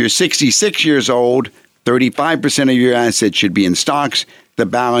 If you're 66 years old, 35% of your assets should be in stocks. The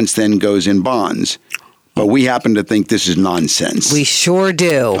balance then goes in bonds. But we happen to think this is nonsense. We sure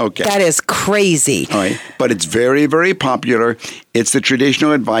do. Okay. That is crazy. All right. But it's very, very popular. It's the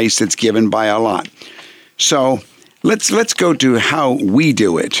traditional advice that's given by a lot. So let's go to how we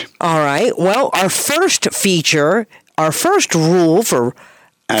do it. All right. Well, our first rule for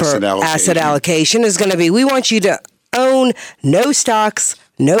asset allocation is going to be, we want you to own no stocks,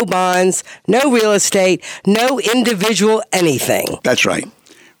 no bonds, no real estate, no individual anything. That's right.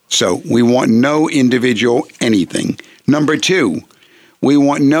 So we want no individual anything. Number 2, we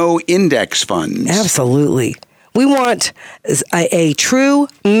want no index funds. Absolutely. We want a true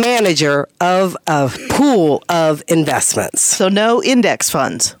manager of a pool of investments. So no index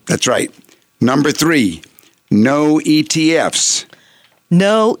funds. That's right. Number 3, no ETFs.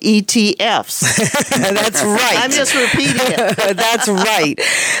 No ETFs. That's right. I'm just repeating it. That's right.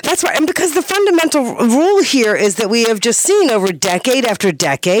 That's right. And because the fundamental rule here is that we have just seen over decade after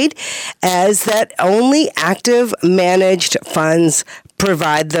decade as that only active managed funds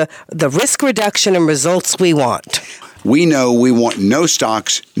provide the risk reduction and results we want. We know we want no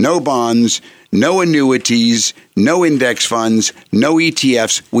stocks, no bonds, no annuities, no index funds, no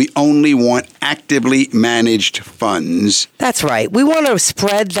ETFs. We only want actively managed funds. That's right. We want to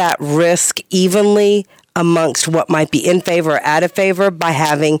spread that risk evenly amongst what might be in favor or out of favor by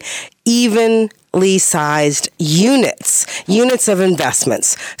having even differently sized units of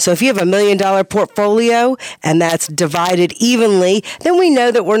investments. So if you have $1 million portfolio and that's divided evenly, then we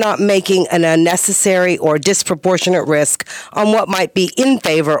know that we're not making an unnecessary or disproportionate risk on what might be in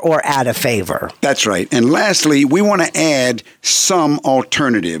favor or out of favor. That's right. And lastly, we want to add some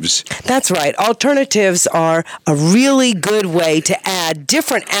alternatives. That's right. Alternatives are a really good way to add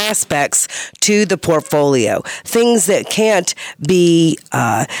different aspects to the portfolio. Things that can't be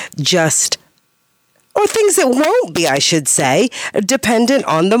or things that won't be, I should say, dependent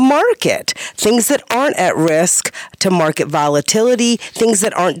on the market. Things that aren't at risk to market volatility, things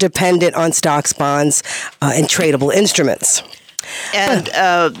that aren't dependent on stocks, bonds, and tradable instruments. And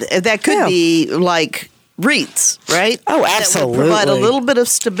that could be like REITs, right? Oh, absolutely. That would provide a little bit of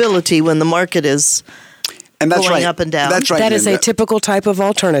stability when the market is going up and down. That's right. That is a typical type of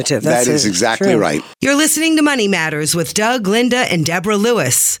alternative. That is exactly right. You're listening to Money Matters with Doug, Linda, and Deborah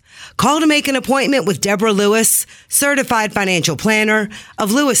Lewis. Call to make an appointment with Deborah Lewis, certified financial planner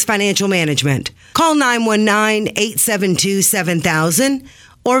of Lewis Financial Management. Call 919-872-7000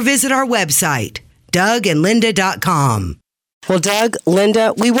 or visit our website, dougandlinda.com. Well, Doug,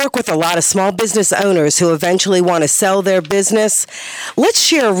 Linda, we work with a lot of small business owners who eventually want to sell their business. Let's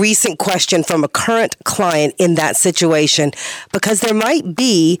share a recent question from a current client in that situation, because there might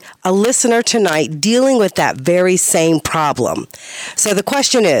be a listener tonight dealing with that very same problem. So the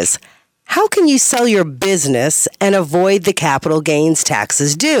question is, how can you sell your business and avoid the capital gains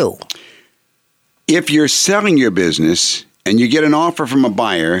taxes due? If you're selling your business and you get an offer from a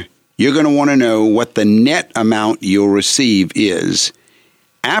buyer, you're going to want to know what the net amount you'll receive is.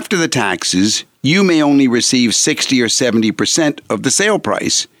 After the taxes, you may only receive 60 or 70% of the sale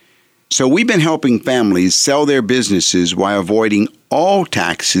price. So we've been helping families sell their businesses while avoiding all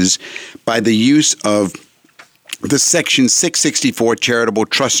taxes by the use of the Section 664 Charitable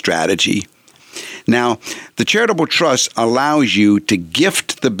Trust Strategy. Now, the charitable trust allows you to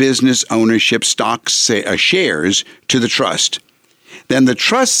gift the business ownership stocks, shares to the trust. Then the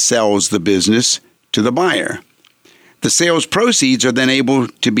trust sells the business to the buyer. The sales proceeds are then able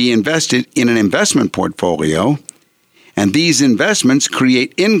to be invested in an investment portfolio, and these investments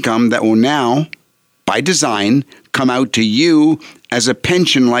create income that will now, by design, come out to you as a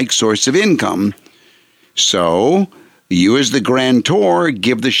pension-like source of income. So, you as the grantor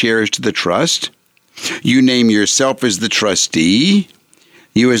give the shares to the trust. You name yourself as the trustee.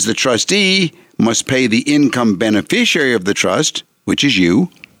 You as the trustee must pay the income beneficiary of the trust, which is you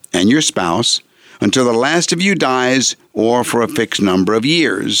and your spouse, until the last of you dies or for a fixed number of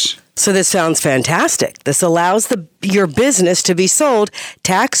years. So this sounds fantastic. This allows your business to be sold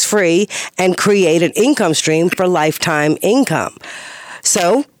tax-free and create an income stream for lifetime income.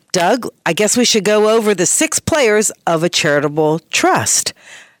 So, Doug, I guess we should go over the 6 players of a charitable trust.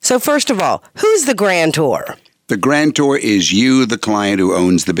 So first of all, who's the grantor? The grantor is you, the client who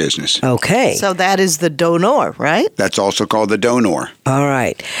owns the business. Okay. So that is the donor, right? That's also called the donor. All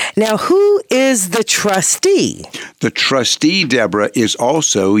right. Now, who is the trustee? The trustee, Deborah, is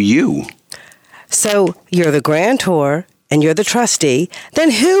also you. So you're the grantor and you're the trustee.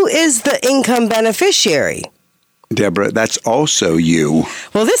 Then who is the income beneficiary? Deborah, that's also you.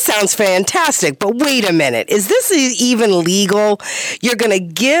 Well, this sounds fantastic, but wait a minute. Is this even legal? You're going to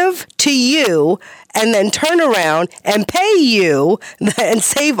give to you and then turn around and pay you and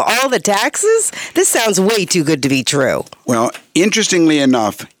save all the taxes? This sounds way too good to be true. Well, interestingly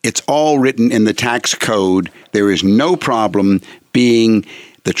enough, it's all written in the tax code. There is no problem being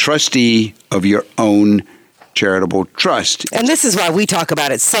the trustee of your own charitable trust. And this is why we talk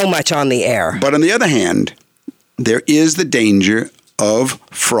about it so much on the air. But on the other hand, there is the danger of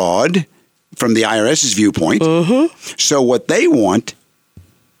fraud from the IRS's viewpoint. Mm-hmm. So what they want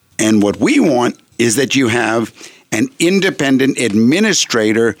and what we want is that you have an independent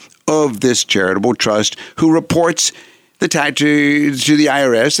administrator of this charitable trust who reports the tax to the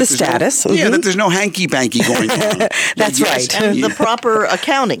IRS. The status. Yeah, that there's no hanky-panky going on. That's right. And the proper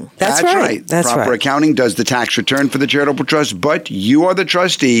accounting. That's right. Proper accounting does the tax return for the charitable trust, but you are the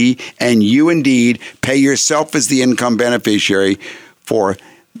trustee, and you indeed pay yourself as the income beneficiary for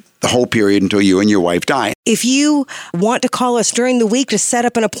the whole period until you and your wife die. If you want to call us during the week to set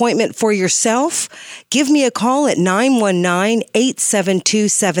up an appointment for yourself, give me a call at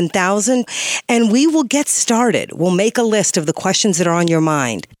 919-872-7000, and we will get started. We'll make a list of the questions that are on your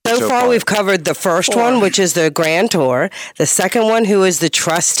mind. So far, we've covered the first one, which is the grantor, the second one, who is the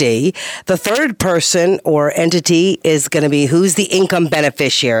trustee, the third person or entity is going to be who's the income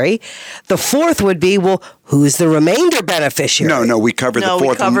beneficiary, the fourth would be, well, who's the remainder beneficiary? No, we covered the fourth one.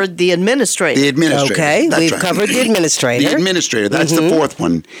 We covered the administrator. The administrator. Okay, we've covered the administrator. The administrator, that's the fourth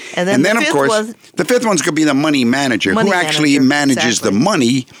one. And then the of fifth course, was- the fifth one's going to be the money manager, who actually manages the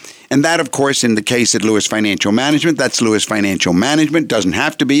money. And that, of course, in the case at Lewis Financial Management, that's Lewis Financial Management. Doesn't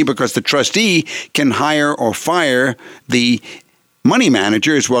have to be, because the trustee can hire or fire the money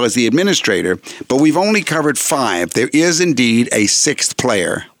manager as well as the administrator. But we've only covered 5. There is indeed a 6th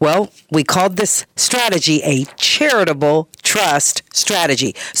player. Well, we called this strategy a charitable trust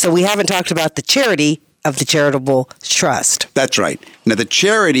strategy. So we haven't talked about the charity of the charitable trust. That's right. Now, the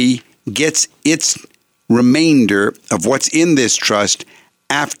charity gets its remainder of what's in this trust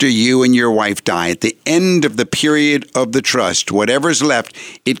after you and your wife die. At the end of the period of the trust, whatever's left,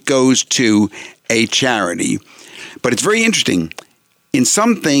 it goes to a charity. But it's very interesting. In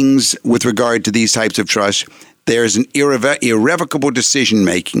some things with regard to these types of trusts, there's an irrevocable decision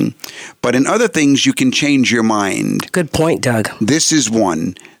making. But in other things, you can change your mind. Good point, Doug. This is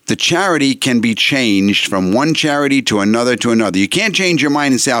one. The charity can be changed from one charity to another to another. You can't change your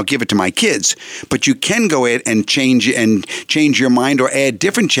mind and say, I'll give it to my kids. But you can go ahead and change your mind or add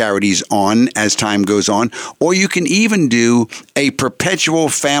different charities on as time goes on. Or you can even do a perpetual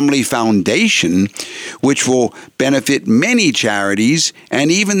family foundation, which will benefit many charities.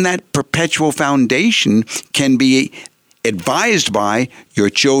 And even that perpetual foundation can be advised by your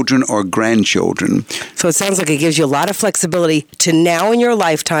children or grandchildren. So it sounds like it gives you a lot of flexibility to now in your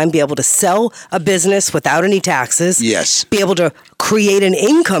lifetime be able to sell a business without any taxes. Yes. Be able to create an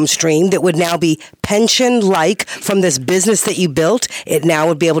income stream that would now be pension-like from this business that you built. It now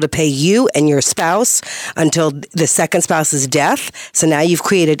would be able to pay you and your spouse until the second spouse's death. So now you've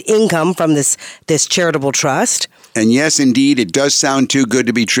created income from this charitable trust. And yes, indeed, it does sound too good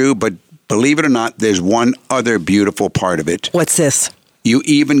to be true, but believe it or not, there's one other beautiful part of it. What's this? You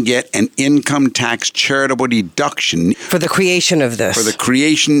even get an income tax charitable deduction for the creation of this. For the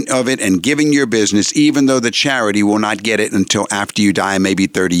creation of it and giving your business, even though the charity will not get it until after you die, maybe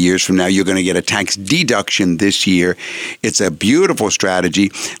 30 years from now. You're going to get a tax deduction this year. It's a beautiful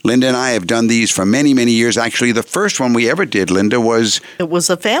strategy. Linda and I have done these for many, many years. Actually, the first one we ever did, Linda, was... It was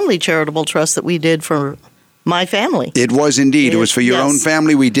a family charitable trust that we did for my family. It was indeed. It was for your own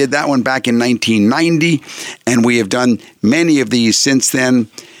family. We did that one back in 1990, and we have done many of these since then.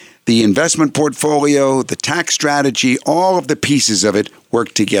 The investment portfolio, the tax strategy, all of the pieces of it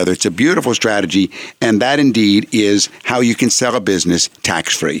work together. It's a beautiful strategy, and that indeed is how you can sell a business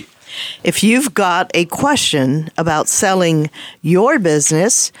tax-free. If you've got a question about selling your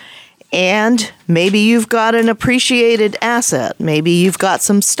business, and maybe you've got an appreciated asset. Maybe you've got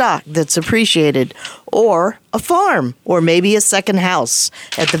some stock that's appreciated, or a farm, or maybe a second house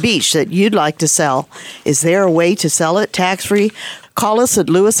at the beach that you'd like to sell. Is there a way to sell it tax-free? Call us at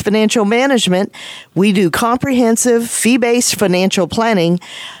Lewis Financial Management. We do comprehensive, fee-based financial planning.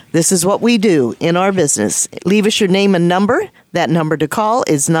 This is what we do in our business. Leave us your name and number. That number to call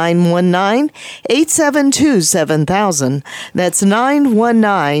is 919-872-7000. That's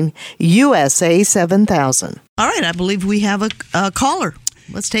 919-USA-7000. All right, I believe we have a caller.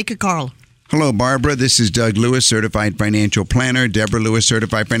 Let's take a call. Hello, Barbara. This is Doug Lewis, Certified Financial Planner. Deborah Lewis,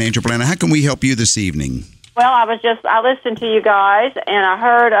 Certified Financial Planner. How can we help you this evening? Well, I listened to you guys, and I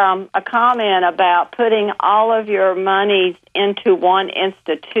heard a comment about putting all of your monies into one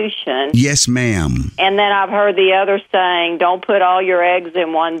institution. Yes, ma'am. And then I've heard the other saying, don't put all your eggs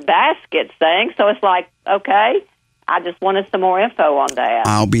in one basket thing. So it's like, okay, I just wanted some more info on that.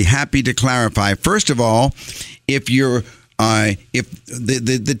 I'll be happy to clarify. First of all, if you're if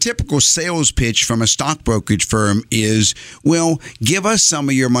the typical sales pitch from a stock brokerage firm is, well, give us some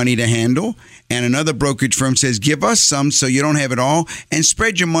of your money to handle, and another brokerage firm says, give us some so you don't have it all, and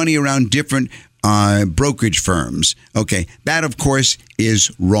spread your money around different brokerage firms. Okay, that, of course,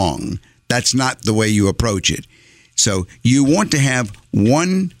 is wrong. That's not the way you approach it. So you want to have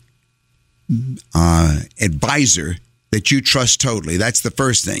one advisor that you trust totally. That's the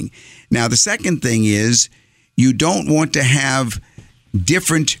first thing. Now, the second thing is, you don't want to have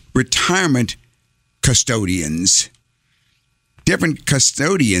different retirement custodians. Different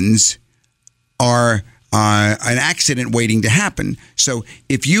custodians are an accident waiting to happen. So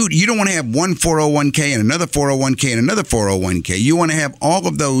if you don't want to have one 401k and another 401k and another 401k, you want to have all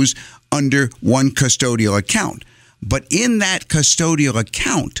of those under one custodial account. But in that custodial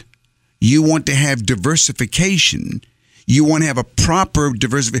account, you want to have diversification. You want to have a proper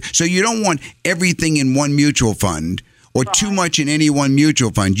diversification. So you don't want everything in one mutual fund or too much in any one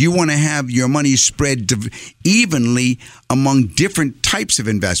mutual fund. You want to have your money spread evenly among different types of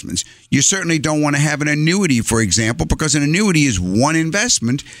investments. You certainly don't want to have an annuity, for example, because an annuity is one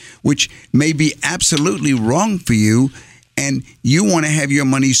investment, which may be absolutely wrong for you, and you want to have your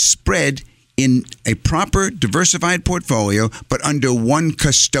money spread in a proper diversified portfolio, but under one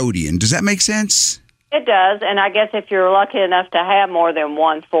custodian. Does that make sense? It does, and I guess if you're lucky enough to have more than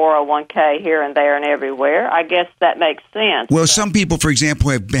one 401k here and there and everywhere, I guess that makes sense. Well, some people, for example,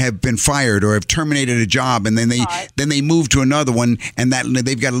 have been fired or have terminated a job, and then they move to another one, and that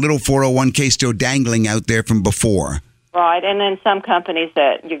they've got a little 401k still dangling out there from before. Right, and then some companies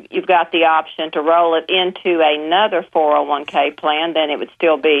that you've got the option to roll it into another 401k plan, then it would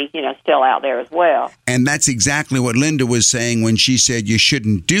still be, still out there as well. And that's exactly what Linda was saying when she said you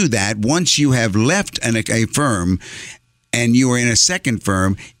shouldn't do that. Once you have left a firm and you are in a second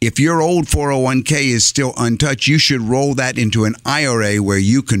firm, if your old 401k is still untouched, you should roll that into an IRA where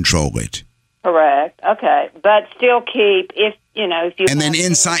you control it. Correct. Okay, but still keep if you. And then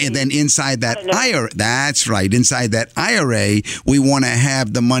inside that IRA, that's right. Inside that IRA, we want to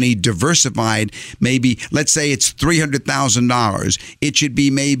have the money diversified. Maybe let's say it's $300,000. It should be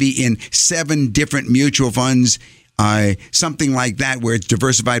maybe in 7 different mutual funds. Something like that, where it's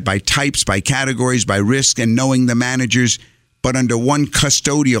diversified by types, by categories, by risk, and knowing the managers, but under one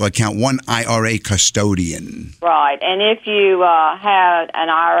custodial account, one IRA custodian. Right, and if you had an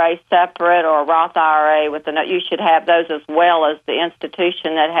IRA separate or a Roth IRA you should have those as well as the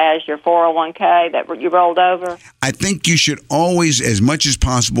institution that has your 401k that you rolled over? I think you should always, as much as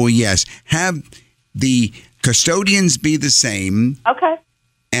possible, yes, have the custodians be the same. Okay.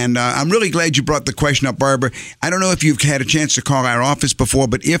 And I'm really glad you brought the question up, Barbara. I don't know if you've had a chance to call our office before,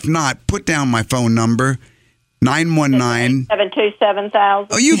 but if not, put down my phone number, 919 727,000.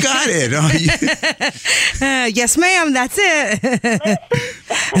 Oh, you got it. Yes, ma'am. That's it.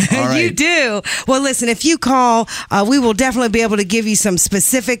 All right. You do. Well, listen, if you call, we will definitely be able to give you some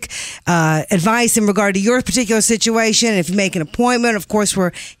specific advice in regard to your particular situation. If you make an appointment, of course,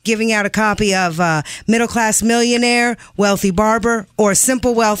 we're giving out a copy of Middle Class Millionaire, Wealthy Barber, or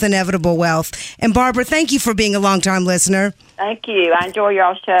Simple Wealth, Inevitable Wealth. And Barbara, thank you for being a longtime listener. Thank you. I enjoy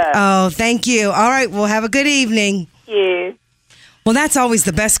y'all's show. Oh, thank you. All right. Well, have a good evening. Thank you. Well, that's always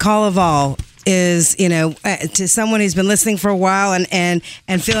the best call of all. Is to someone who's been listening for a while and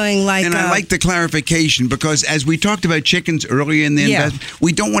feeling like. And I like the clarification because as we talked about chickens earlier in the investment,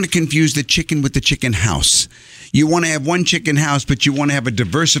 we don't want to confuse the chicken with the chicken house. You want to have one chicken house, but you want to have a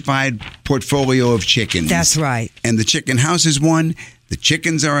diversified portfolio of chickens. That's right. And the chicken house is one. The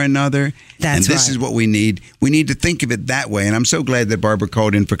chickens are another. That's and this right. is what we need. We need to think of it that way. And I'm so glad that Barbara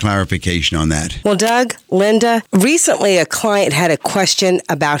called in for clarification on that. Well, Doug, Linda, recently a client had a question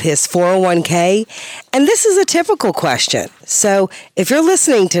about his 401k, and this is a typical question. So if you're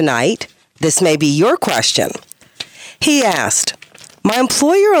listening tonight, this may be your question. He asked, my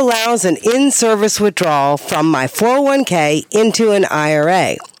employer allows an in-service withdrawal from my 401k into an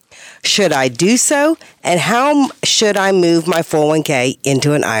IRA. Should I do so? And how should I move my 401k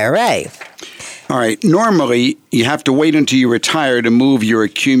into an IRA? All right. Normally, you have to wait until you retire to move your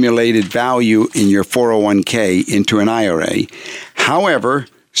accumulated value in your 401k into an IRA. However,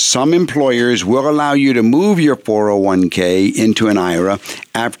 some employers will allow you to move your 401k into an IRA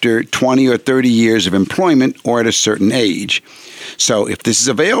after 20 or 30 years of employment or at a certain age. So if this is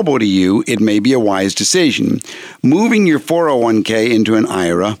available to you, it may be a wise decision. Moving your 401k into an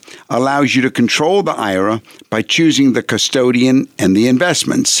IRA allows you to control the IRA by choosing the custodian and the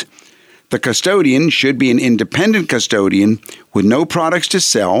investments. The custodian should be an independent custodian with no products to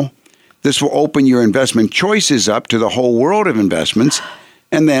sell. This will open your investment choices up to the whole world of investments.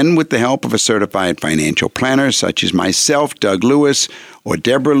 And then, with the help of a certified financial planner such as myself, Doug Lewis, or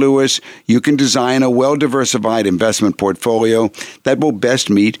Deborah Lewis, you can design a well-diversified investment portfolio that will best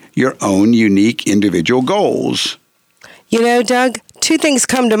meet your own unique individual goals. You know, Doug, 2 things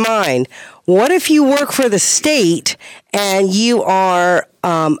come to mind. What if you work for the state and you are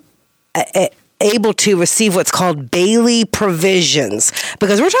able to receive what's called Bailey provisions?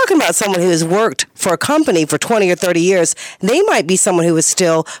 Because we're talking about someone who has worked for a company for 20 or 30 years. They might be someone who is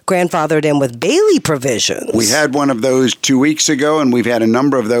still grandfathered in with Bailey provisions. We had one of those 2 weeks ago, and we've had a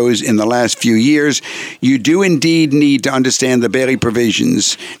number of those in the last few years. You do indeed need to understand the Bailey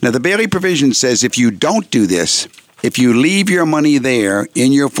provisions. Now, the Bailey provision says if you don't do this, if you leave your money there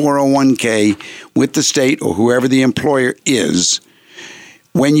in your 401k with the state or whoever the employer is,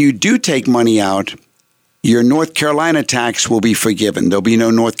 when you do take money out, your North Carolina tax will be forgiven. There'll be no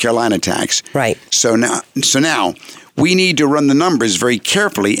North Carolina tax. Right. So now we need to run the numbers very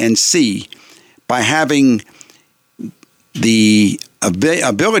carefully and see, by having the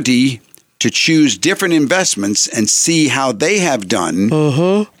ability to choose different investments and see how they have done,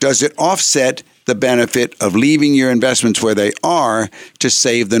 does it offset the benefit of leaving your investments where they are to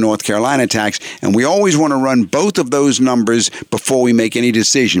save the North Carolina tax. And we always want to run both of those numbers before we make any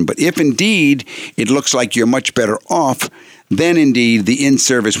decision. But if indeed it looks like you're much better off, then indeed the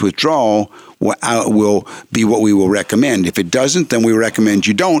in-service withdrawal will be what we will recommend. If it doesn't, then we recommend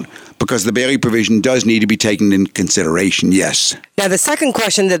you don't, because the Bailey provision does need to be taken into consideration, yes. Now, the second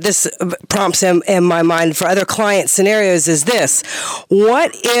question that this prompts in my mind for other client scenarios is this.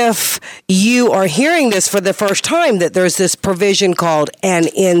 What if you are hearing this for the first time, that there's this provision called an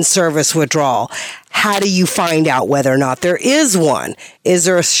in-service withdrawal? How do you find out whether or not there is one? Is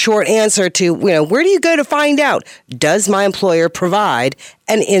there a short answer to, where do you go to find out? Does my employer provide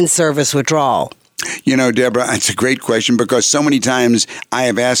an in-service withdrawal? Deborah, it's a great question, because so many times I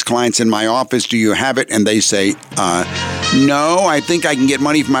have asked clients in my office, do you have it? And they say, no, I think I can get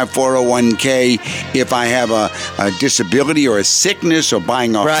money from my 401k if I have a disability or a sickness or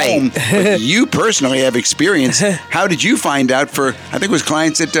buying a home. But you personally have experience. How did you find out for, I think it was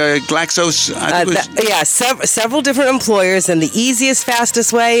clients at Glaxos? Several different employers. And the easiest,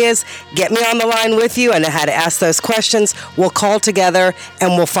 fastest way is get me on the line with you and how to ask those questions. We'll call together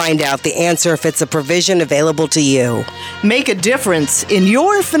and we'll find out the answer if it's a provision available to you. Make a difference in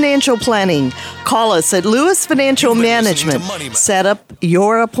your financial planning. Call us at Lewis Financial Management. Set up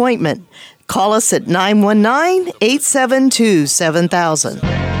your appointment. Call us at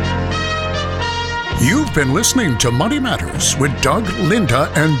 919-872-7000. You've been listening to Money Matters with Doug, Linda,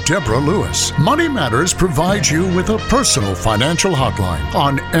 and Deborah Lewis. Money Matters provides you with a personal financial hotline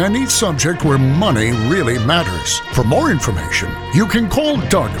on any subject where money really matters. For more information, you can call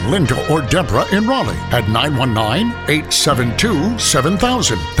Doug, Linda, or Deborah in Raleigh at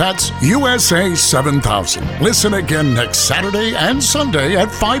 919-872-7000. That's USA 7000. Listen again next Saturday and Sunday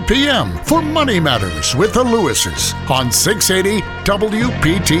at 5 p.m. for Money Matters with the Lewises on 680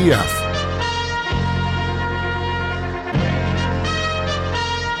 WPTF.